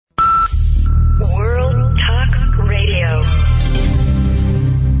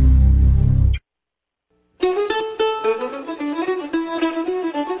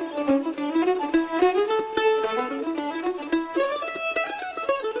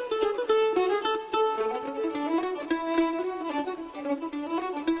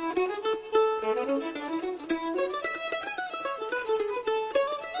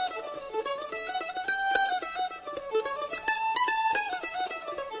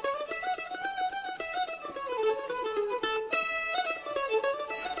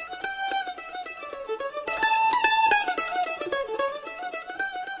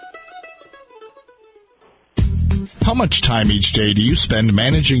How much time each day do you spend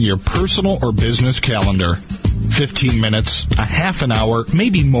managing your personal or business calendar? 15 minutes, a half an hour,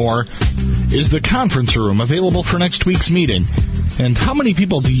 maybe more. Is the conference room available for next week's meeting? And how many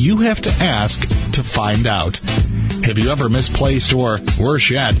people do you have to ask to find out? Have you ever misplaced or, worse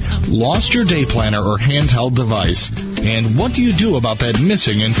yet, lost your day planner or handheld device? And what do you do about that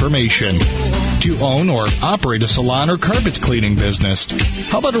missing information? Do you own or operate a salon or carpet cleaning business?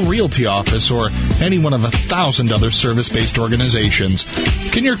 How about a realty office or any one of 1,000 other service-based organizations?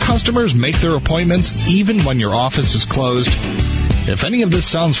 Can your customers make their appointments even when your office is closed? If any of this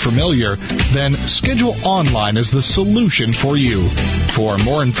sounds familiar, then Schedule Online is the solution for you. For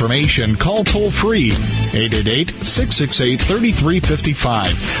more information, call toll-free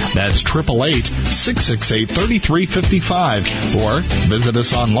 888-668-3355. That's 888-668-3355. Or visit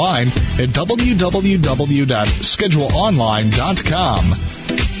us online at www.scheduleonline.com.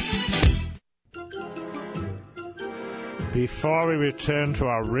 Before we return to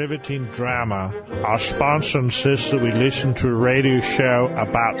our riveting drama, our sponsor insists that we listen to a radio show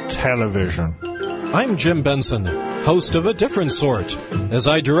about television. I'm Jim Benson, host of A Different Sort, as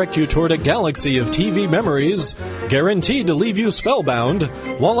I direct you toward a galaxy of TV memories guaranteed to leave you spellbound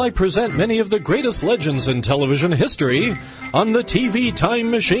while I present many of the greatest legends in television history on the TV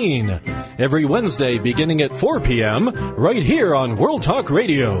Time Machine, every Wednesday beginning at 4 p.m. right here on World Talk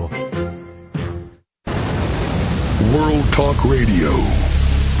Radio. World Talk Radio,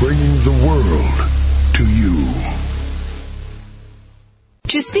 bringing the world to you.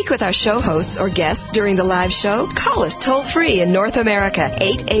 To speak with our show hosts or guests during the live show, call us toll-free in North America,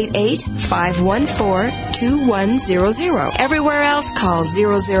 888-514-2100. Everywhere else, call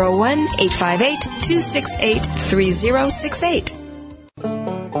 001-858-268-3068.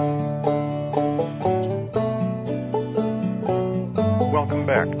 Welcome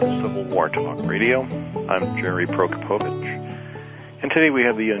back to Civil War Talk Radio. I'm Jerry Prokopovich, and today we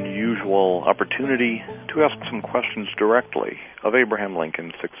have the unusual opportunity to ask some questions directly of Abraham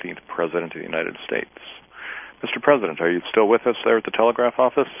Lincoln, 16th President of the United States. Mr. President, are you still with us there at the telegraph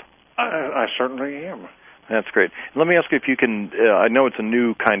office? I certainly am. That's great. Let me ask you if you can, I know it's a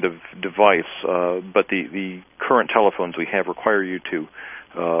new kind of device, but the current telephones we have require you to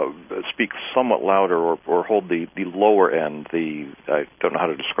speak somewhat louder or hold the lower end, I don't know how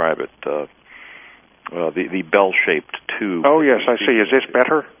to describe it, the bell-shaped tube. Oh, yes, I see. Is this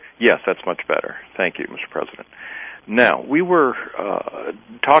better? Yes, that's much better. Thank you, Mr. President. Now, we were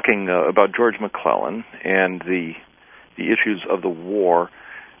talking about George McClellan and the issues of the war,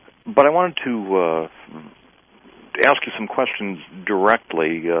 but I wanted to ask you some questions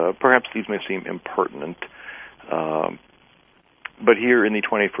directly. Perhaps these may seem impertinent, but here in the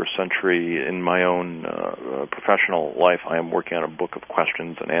 21st century, in my own professional life, I am working on a book of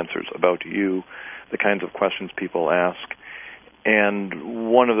questions and answers about you, the kinds of questions people ask. And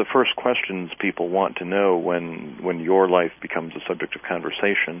one of the first questions people want to know when your life becomes a subject of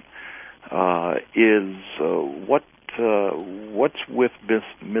conversation is what's with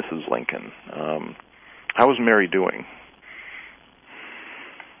Mrs. Lincoln? How is Mary doing?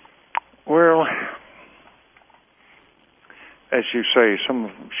 Well, as you say,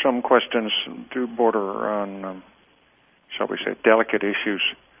 some questions do border on, shall we say, delicate issues.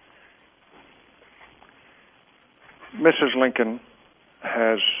 Mrs. Lincoln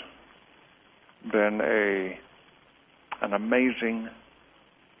has been an amazing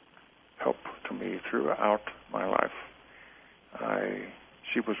help to me throughout my life.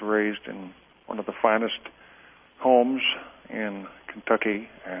 She was raised in one of the finest homes in Kentucky,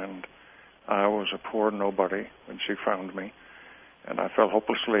 and I was a poor nobody when she found me, and I fell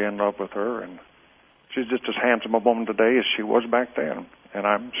hopelessly in love with her, and she's just as handsome a woman today as she was back then, and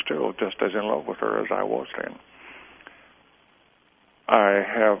I'm still just as in love with her as I was then. I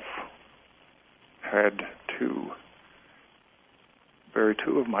have had to bury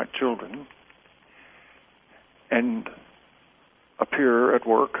two of my children and appear at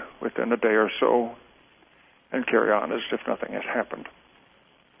work within a day or so and carry on as if nothing has happened.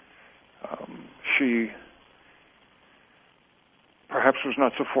 She perhaps was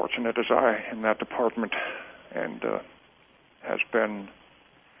not so fortunate as I in that department, and has been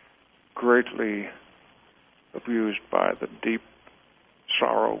greatly abused by the deep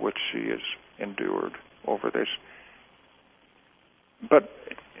sorrow which she has endured over this. But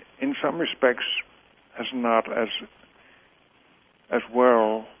in some respects, it's not as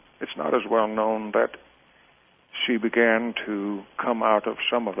well known that she began to come out of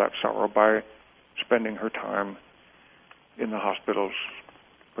some of that sorrow by spending her time in the hospitals,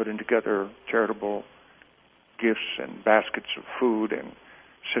 putting together charitable gifts and baskets of food and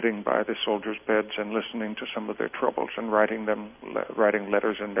sitting by the soldiers' beds and listening to some of their troubles and writing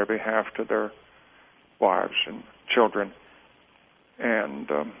letters in their behalf to their wives and children. And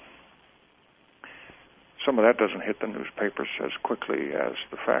some of that doesn't hit the newspapers as quickly as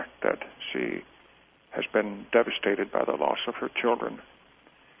the fact that she has been devastated by the loss of her children.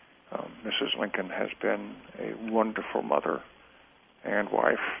 Mrs. Lincoln has been a wonderful mother and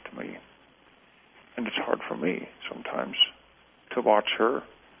wife to me. And it's hard for me sometimes to watch her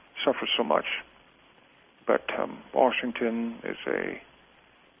suffer so much. But Washington is a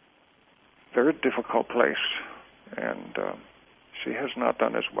very difficult place, and she has not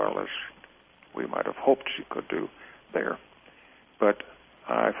done as well as we might have hoped she could do there. But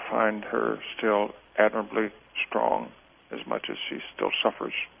I find her still admirably strong, as much as she still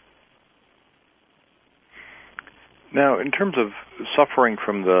suffers. Now, in terms of suffering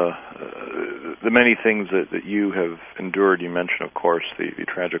from the many things that you have endured, you mentioned, of course, the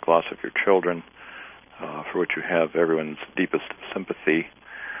tragic loss of your children, for which you have everyone's deepest sympathy.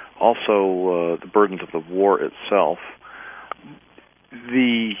 Also, the burdens of the war itself.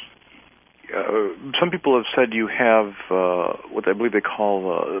 Some people have said you have what I believe they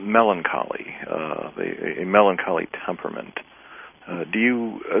call melancholy, a melancholy temperament. Do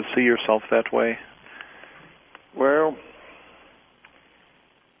you see yourself that way? Well,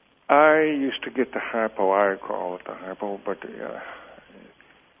 I used to get the hypo. I call it the hypo, but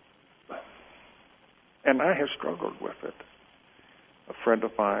and I have struggled with it. A friend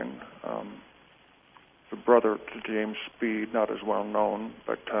of mine, the brother to James Speed, not as well known,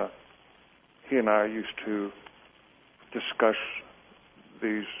 but he and I used to discuss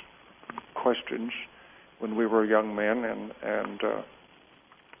these questions when we were young men, and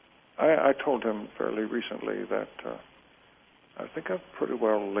I told him fairly recently that I think I've pretty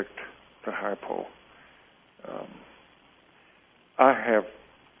well licked the hypo. I have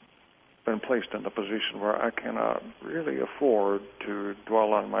been placed in a position where I cannot really afford to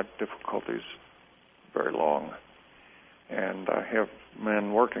dwell on my difficulties very long. And I have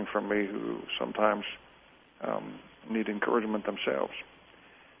men working for me who sometimes need encouragement themselves.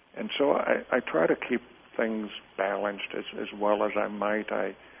 And so I try to keep things balanced as well as I might.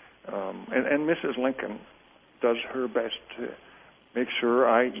 And Mrs. Lincoln does her best to make sure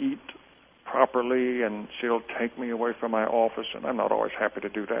I eat properly, and she'll take me away from my office, and I'm not always happy to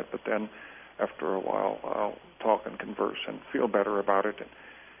do that, but then after a while I'll talk and converse and feel better about it.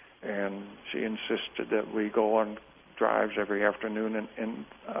 And she insisted that we go on drives every afternoon, and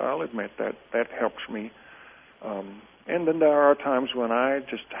I'll admit that helps me. And then there are times when I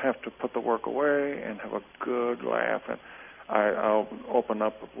just have to put the work away and have a good laugh, and I'll open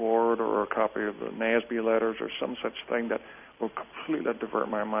up a Word or a copy of the NASB letters or some such thing that will completely divert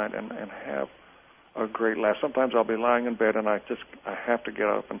my mind and have a great laugh. Sometimes I'll be lying in bed and I have to get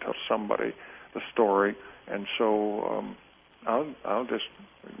up and tell somebody the story, and so I'll just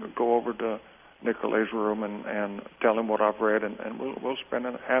go over to Nicolet's room and tell him what I've read, and we'll spend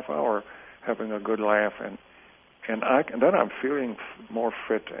a half hour having a good laugh, and then I'm feeling more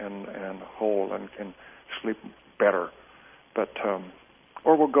fit and whole and can sleep better. But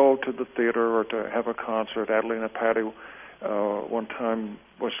or we'll go to the theater or to have a concert. Adelina Patti one time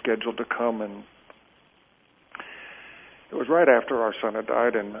was scheduled to come, and it was right after our son had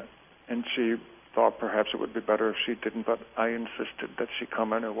died, and she thought perhaps it would be better if she didn't, but I insisted that she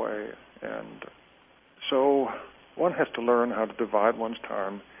come anyway. And so one has to learn how to divide one's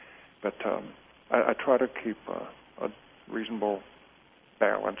time, but I try to keep a reasonable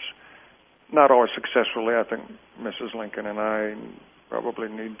balance. Not always successfully. I think Mrs. Lincoln and I probably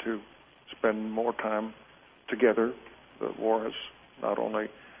need to spend more time together. The war has not only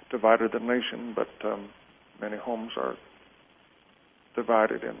divided the nation, but many homes are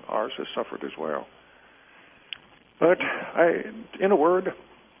divided, and ours has suffered as well. But in a word,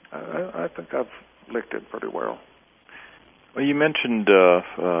 I think I've licked it pretty well. Well, you mentioned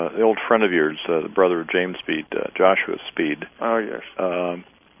the old friend of yours, the brother of James Speed, Joshua Speed. Oh, yes.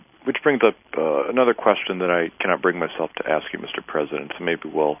 Which brings up another question that I cannot bring myself to ask you, Mr. President, so maybe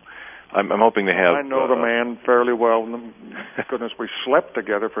I'm hoping to have... I know the man fairly well. Goodness, we slept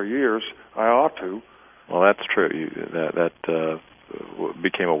together for years. I ought to. Well, that's true. That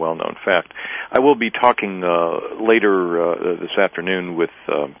became a well-known fact. I will be talking later this afternoon with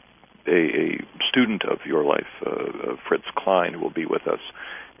a student of your life, Fritz Klein, who will be with us,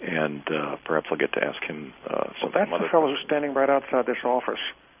 and perhaps I'll get to ask him some That's other the fellow who's standing right outside this office.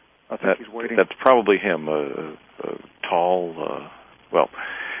 I think he's waiting. That's probably him, tall. Well,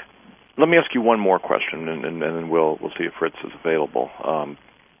 let me ask you one more question, and then we'll see if Fritz is available.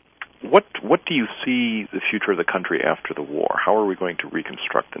 What do you see the future of the country after the war? How are we going to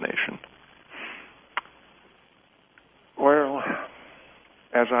reconstruct the nation? Well,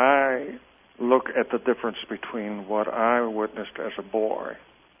 as I look at the difference between what I witnessed as a boy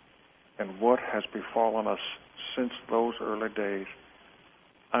and what has befallen us since those early days,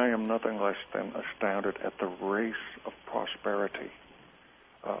 I am nothing less than astounded at the race of prosperity,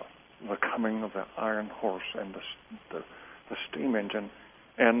 the coming of the iron horse and the steam engine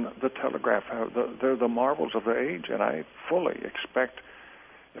and the telegraph. They're the marvels of the age, and I fully expect,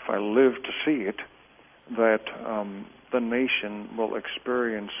 if I live to see it, that the nation will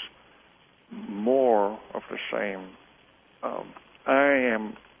experience more of the same. I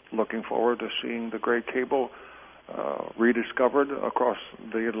am looking forward to seeing the great cable rediscovered across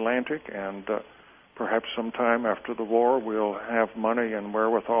the Atlantic, and perhaps sometime after the war we'll have money and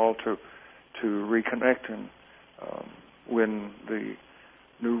wherewithal to reconnect. And when the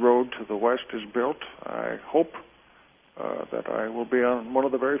new road to the west is built, I hope that I will be on one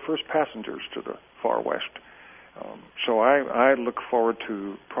of the very first passengers to the far west. So I look forward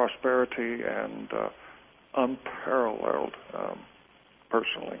to prosperity and unparalleled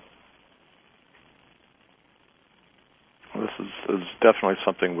personally. This is definitely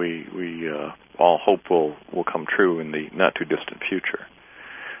something we all hope will come true in the not-too-distant future.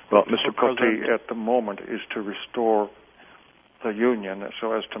 Well, Mr. President, at the moment is to restore the Union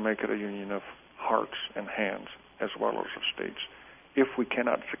so as to make it a union of hearts and hands as well as of states. If we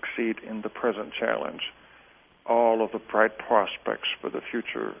cannot succeed in the present challenge, all of the bright prospects for the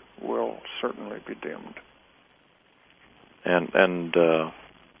future will certainly be dimmed. And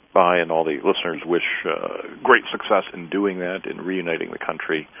I and all the listeners wish great success in doing that, in reuniting the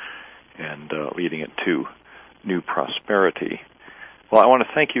country and leading it to new prosperity. Well, I want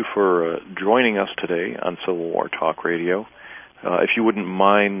to thank you for joining us today on Civil War Talk Radio. If you wouldn't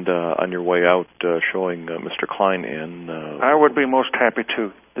mind, on your way out, showing Mr. Klein in. I would be most happy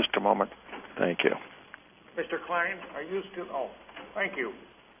to. Just a moment. Thank you. Mr. Klein, are you still... Oh, thank you.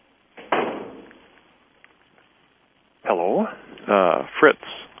 Hello? Fritz.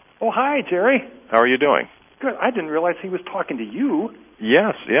 Oh, hi, Jerry. How are you doing? Good. I didn't realize he was talking to you.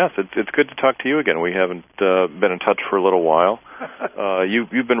 Yes. It's good to talk to you again. We haven't been in touch for a little while.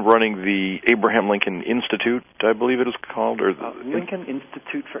 You've been running the Abraham Lincoln Institute, I believe it is called, or Lincoln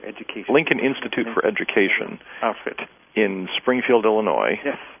Institute for Education. Lincoln Institute for Education outfit in Springfield, Illinois.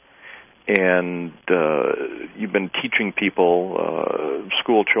 Yes. And you've been teaching people,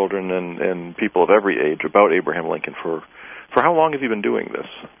 school children and people of every age, about Abraham Lincoln for how long have you been doing this?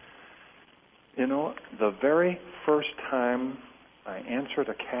 You know, the very first time I answered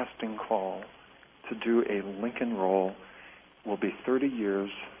a casting call to do a Lincoln role will be 30 years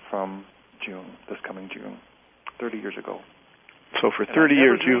from June, this coming June, 30 years ago. So for 30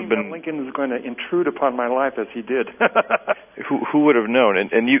 years you've been... Lincoln was going to intrude upon my life as he did. Who would have known?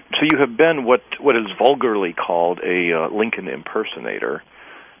 And you have been what is vulgarly called a Lincoln impersonator.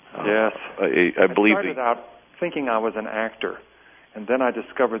 Yes. I believe started out thinking I was an actor, and then I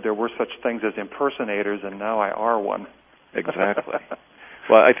discovered there were such things as impersonators, and now I are one. Exactly.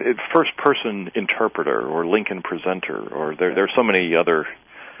 Well, first-person interpreter or Lincoln presenter, or there's so many other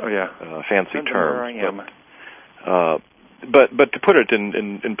fancy terms. Where I am. But to put it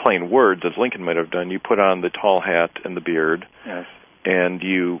in plain words, as Lincoln might have done, you put on the tall hat and the beard, yes, and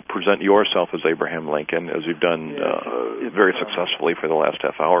you present yourself as Abraham Lincoln, as you've done very successfully for the last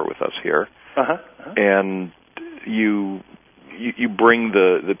half hour with us here. And you bring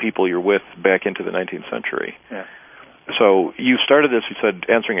the people you're with back into the 19th century. Yeah. So you started this, you said,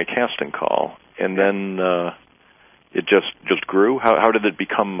 answering a casting call, and then it just grew. How did it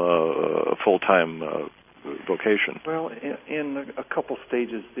become a full-time vocation? Well, in a couple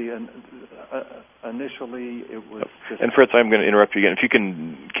stages. Initially, it was. And Fritz, I'm going to interrupt you again. If you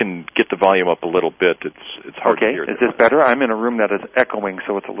can get the volume up a little bit, it's hard to hear. Okay, is this better? I'm in a room that is echoing,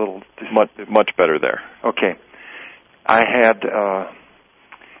 so it's a little much better there. Okay, I had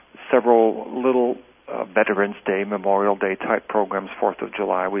several little Veterans Day, Memorial Day type programs. 4th of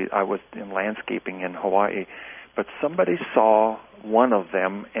July. I was in landscaping in Hawaii. But somebody saw one of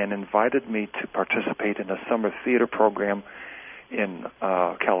them and invited me to participate in a summer theater program in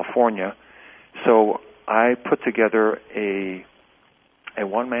California. So I put together a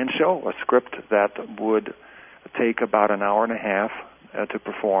one-man show, a script that would take about an hour and a half to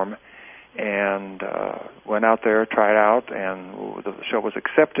perform, and went out there, tried out, and the show was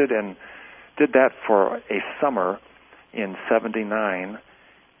accepted, and did that for a summer in '79.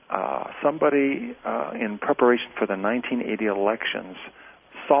 Somebody in preparation for the 1980 elections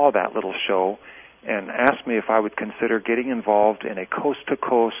saw that little show and asked me if I would consider getting involved in a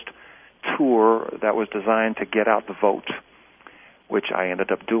coast-to-coast tour that was designed to get out the vote, which I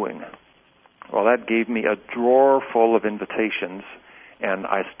ended up doing. Well, that gave me a drawer full of invitations, and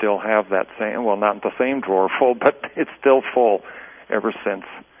I still have that same, well, not the same drawer full, but it's still full ever since.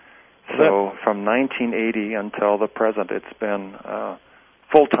 So from 1980 until the present, it's been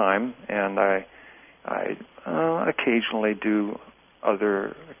full-time, and I occasionally do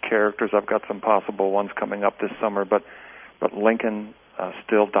other characters. I've got some possible ones coming up this summer, but Lincoln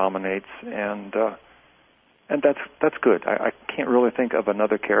still dominates, and that's good. I can't really think of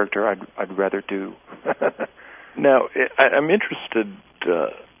another character I'd rather do. Now, I'm interested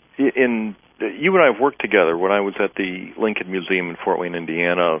in you and I have worked together. When I was at the Lincoln Museum in Fort Wayne,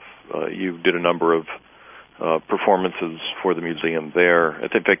 Indiana, you did a number of performances for the museum there.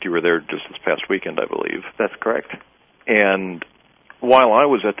 In fact, you were there just this past weekend, I believe. That's correct. And while I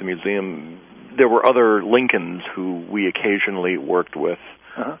was at the museum, there were other Lincolns who we occasionally worked with.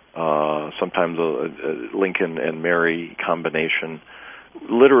 Sometimes a Lincoln and Mary combination.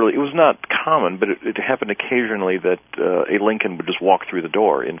 Literally, it was not common, but it happened occasionally that a Lincoln would just walk through the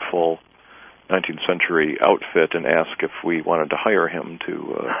door in full 19th century outfit and ask if we wanted to hire him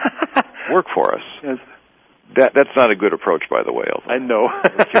to work for us. Yes. That's not a good approach, by the way. I know.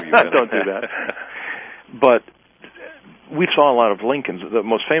 Don't do that. But we saw a lot of Lincolns. The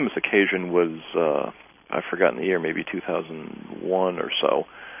most famous occasion was, I've forgotten the year, maybe 2001 or so,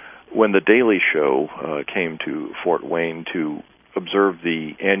 when the Daily Show came to Fort Wayne to observe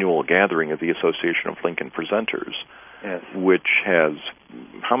the annual gathering of the Association of Lincoln Presenters. Yes. Which has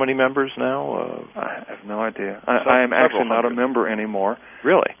how many members now? I have no idea. I am actually not a member anymore.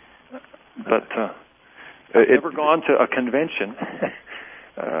 Really? But I've never gone to a convention,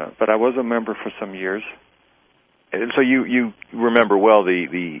 but I was a member for some years. And so you remember well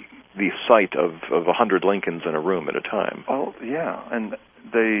the sight of 100 Lincolns in a room at a time. Oh yeah, and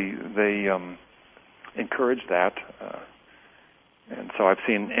they encourage that, and so I've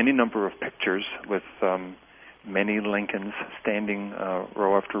seen any number of pictures with many Lincolns standing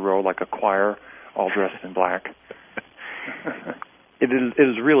row after row like a choir, all dressed in black. It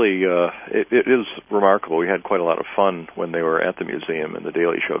is really it is remarkable. We had quite a lot of fun when they were at the museum, and the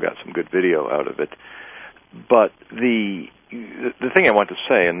Daily Show got some good video out of it. But the thing I want to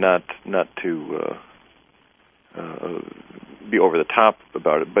say, and not to be over the top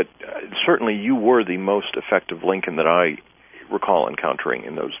about it, but certainly you were the most effective Lincoln that I recall encountering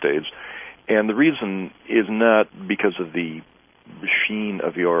in those days. And the reason is not because of the sheen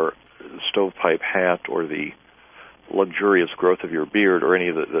of your stovepipe hat or the luxurious growth of your beard or any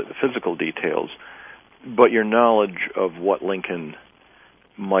of the physical details, but your knowledge of what Lincoln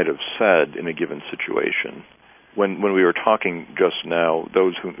might have said in a given situation. When we were talking just now,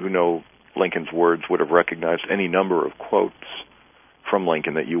 those who know Lincoln's words would have recognized any number of quotes from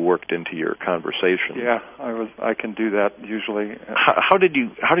Lincoln that you worked into your conversation. Yeah, I can do that usually. How did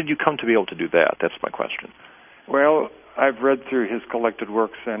you come to be able to do that? That's my question. Well, I've read through his collected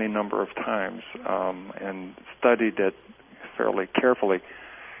works any number of times and studied it fairly carefully,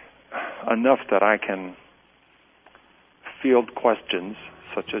 enough that I can field questions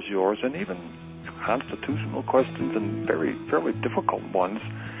such as yours, and even constitutional questions and fairly difficult ones.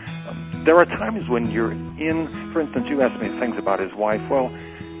 There are times when you're in, for instance, you asked me things about his wife. Well,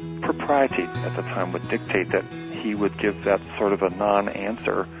 propriety at the time would dictate that he would give that sort of a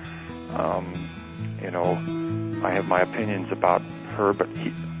non-answer. I have my opinions about her, but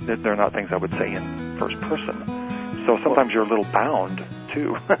they're not things I would say in first person. So sometimes you're a little bound,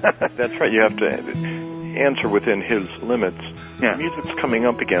 too. That's right. You have to answer within his limits. Yeah. Music's coming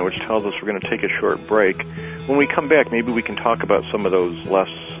up again, which tells us we're going to take a short break. When we come back, maybe we can talk about some of those less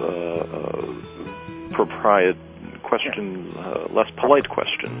questions, less polite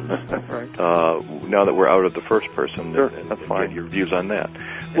questions. Right. Now that we're out of the first person, sure, and that's fine. Get your views on that.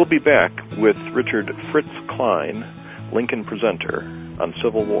 We'll be back with Richard Fritz Klein, Lincoln presenter, on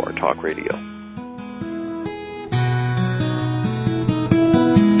Civil War Talk Radio.